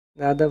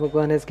Radha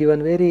Bhagwan has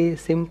given very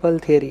simple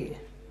theory.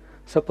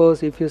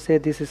 Suppose if you say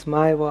this is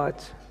my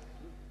watch,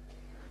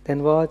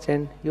 then watch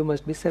and you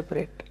must be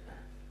separate.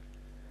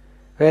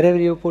 Wherever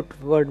you put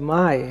word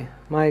my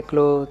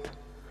cloth,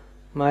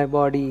 my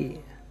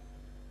body,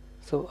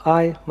 so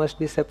I must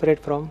be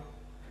separate from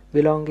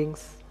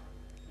belongings.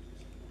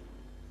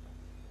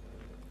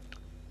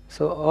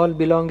 So all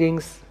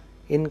belongings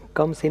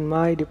comes in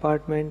my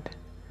department.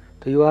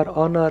 So you are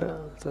honor,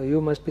 so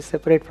you must be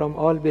separate from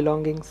all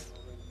belongings.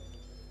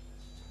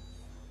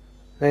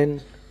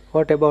 Then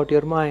what about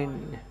your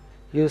mind?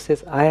 You say,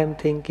 I am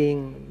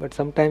thinking, but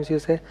sometimes you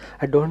say,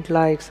 I don't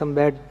like some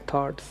bad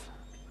thoughts.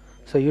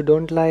 So you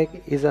don't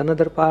like is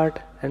another part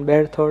and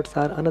bad thoughts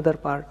are another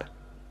part.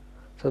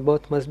 So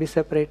both must be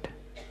separate.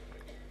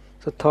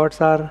 So thoughts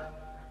are,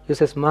 you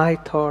say, my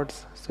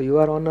thoughts, so you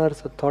are honor,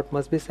 so thought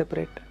must be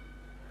separate.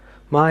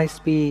 My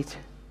speech,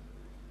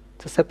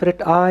 so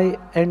separate I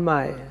and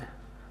my.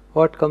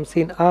 What comes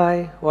in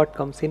I, what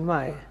comes in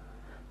my.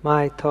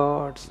 My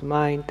thoughts,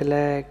 my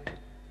intellect.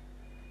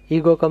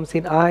 Ego comes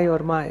in I or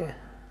my.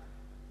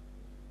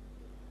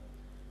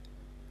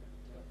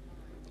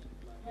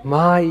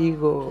 My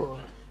ego.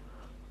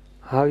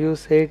 How you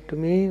said to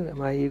me,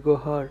 my ego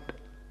hurt.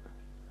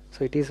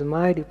 So it is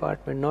my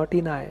department, not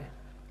in I.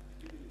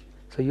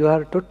 So you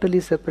are totally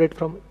separate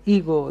from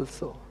ego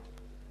also.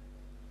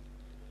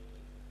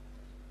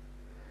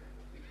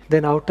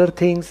 Then outer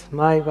things,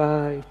 my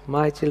wife,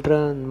 my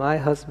children, my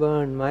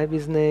husband, my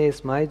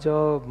business, my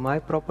job, my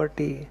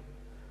property.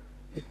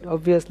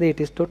 Obviously it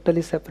is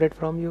totally separate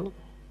from you.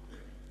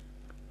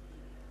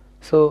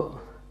 So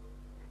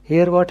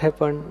here what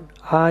happened,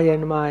 I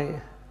and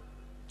my,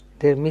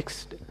 they're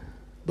mixed.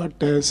 But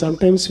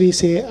sometimes we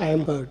say, I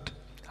am hurt.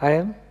 I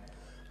am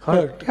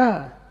hurt.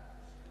 Yeah.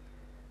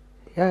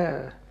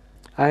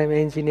 I am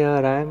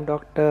engineer, I am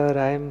doctor,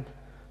 I am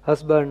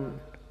husband.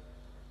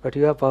 But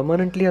you are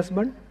permanently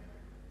husband?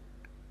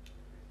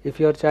 If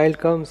your child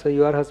comes, so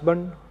you are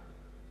husband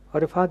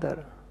or a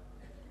father.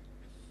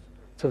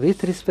 So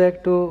with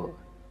respect to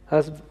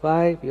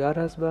wife, you are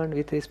husband.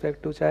 With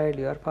respect to child,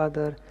 you are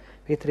father.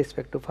 With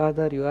respect to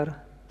father, you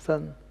are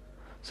son.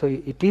 So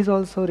it is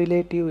also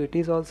relative, it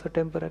is also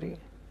temporary.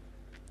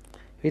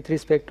 With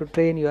respect to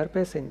train, you are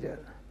passenger.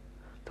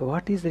 So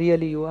what is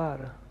really you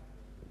are?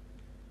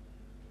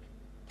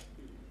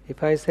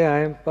 If I say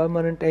I am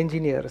permanent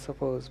engineer,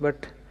 suppose,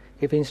 but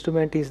if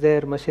instrument is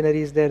there,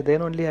 machinery is there,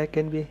 then only I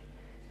can be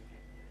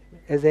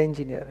as an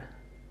engineer.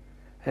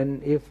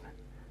 And if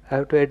I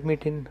have to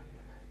admit in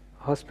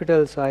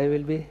hospital, so I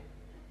will be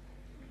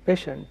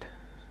patient.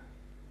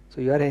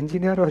 So you are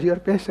engineer or you are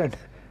patient.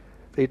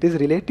 So it is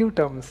relative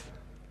terms.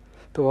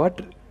 So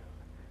what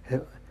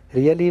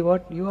really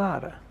what you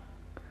are?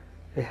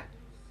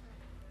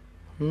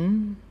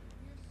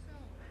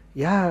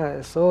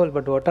 Yeah, soul.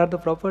 But what are the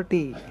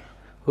property?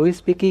 Who is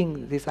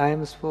speaking? This I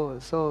am soul.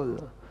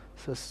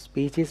 So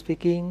speech is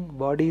speaking,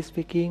 body is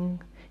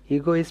speaking,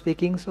 ego is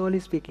speaking, soul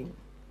is speaking.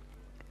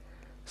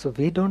 So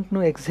we don't know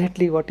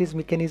exactly what is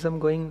mechanism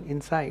going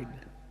inside.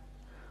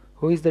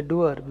 Who is the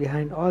doer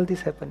behind all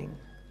this happening?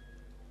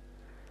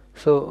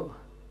 So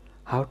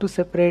how to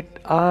separate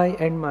I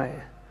and my?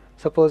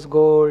 Suppose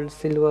gold,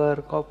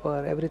 silver,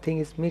 copper, everything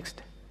is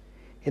mixed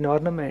in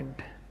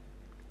ornament.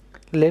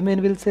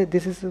 Layman will say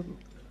this is a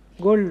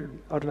gold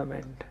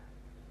ornament.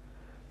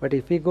 But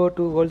if we go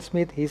to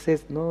goldsmith, he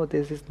says no,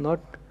 this is not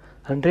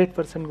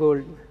 100%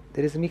 gold.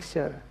 There is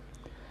mixture.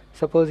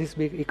 Suppose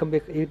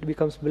it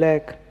becomes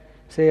black,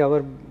 say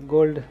our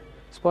gold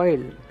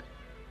spoiled.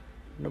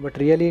 No, but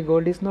really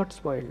gold is not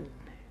spoiled.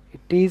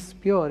 It is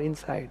pure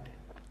inside.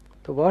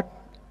 So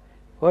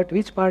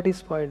which part is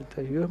spoiled?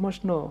 So you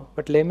must know,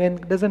 but layman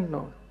doesn't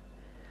know.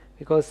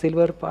 Because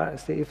silver,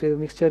 if a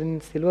mixture in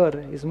silver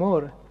is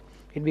more,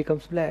 it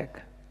becomes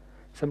black.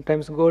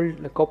 Sometimes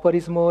copper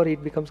is more,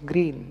 it becomes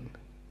green.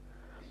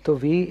 So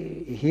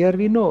here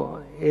we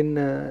know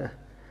in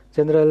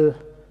general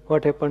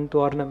what happened to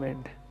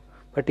ornament.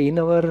 But in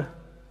our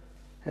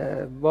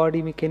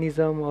body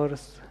mechanism or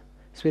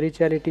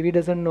spirituality, we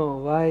doesn't know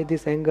why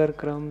this anger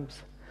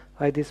comes,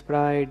 why this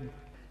pride,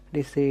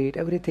 deceit,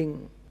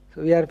 everything.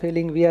 So we are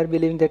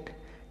believing that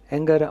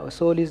anger,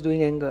 soul is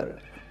doing anger.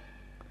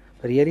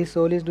 But really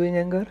soul is doing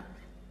anger?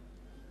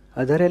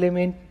 Other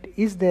element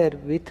is there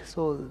with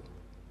soul.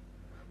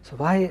 So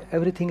why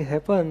everything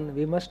happen,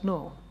 we must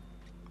know.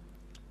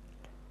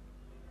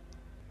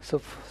 So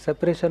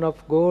separation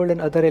of gold and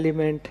other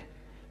element,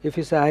 if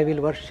you say I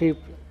will worship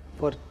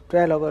for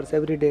 12 hours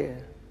every day,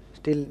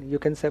 still you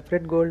can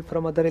separate gold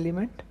from other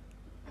element?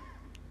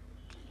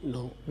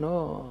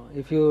 No.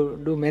 If you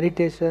do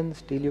meditation,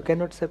 still you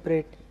cannot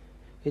separate.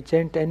 You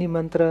chant any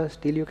mantra,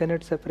 still you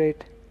cannot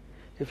separate.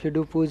 If you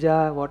do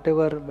puja,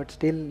 whatever, but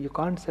still you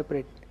can't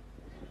separate.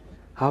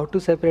 How to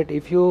separate?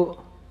 If you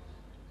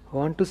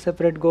want to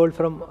separate gold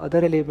from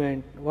other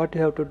element, what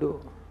you have to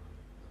do?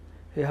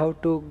 You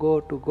have to go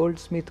to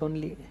goldsmith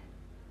only.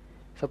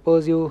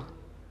 Suppose you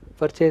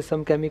purchase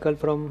some chemical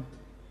from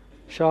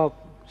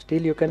shop,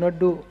 still you cannot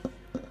do,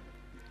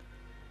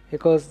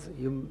 because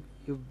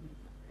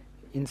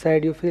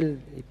inside you feel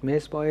it may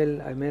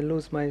spoil, I may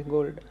lose my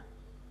gold.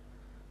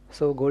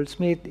 So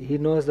goldsmith, he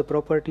knows the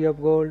property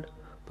of gold,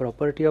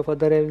 property of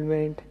other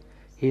element,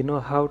 he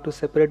knows how to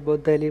separate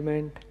both the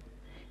element.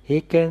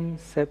 He can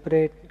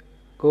separate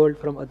gold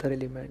from other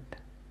element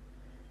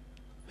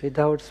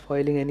without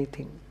spoiling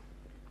anything.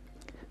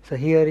 So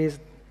here is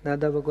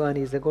Nada Bhagwan,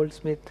 he is a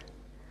goldsmith,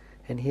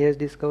 and he has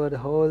discovered the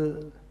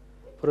whole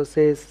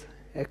process,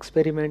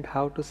 experiment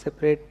how to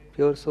separate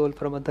pure soul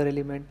from other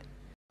element.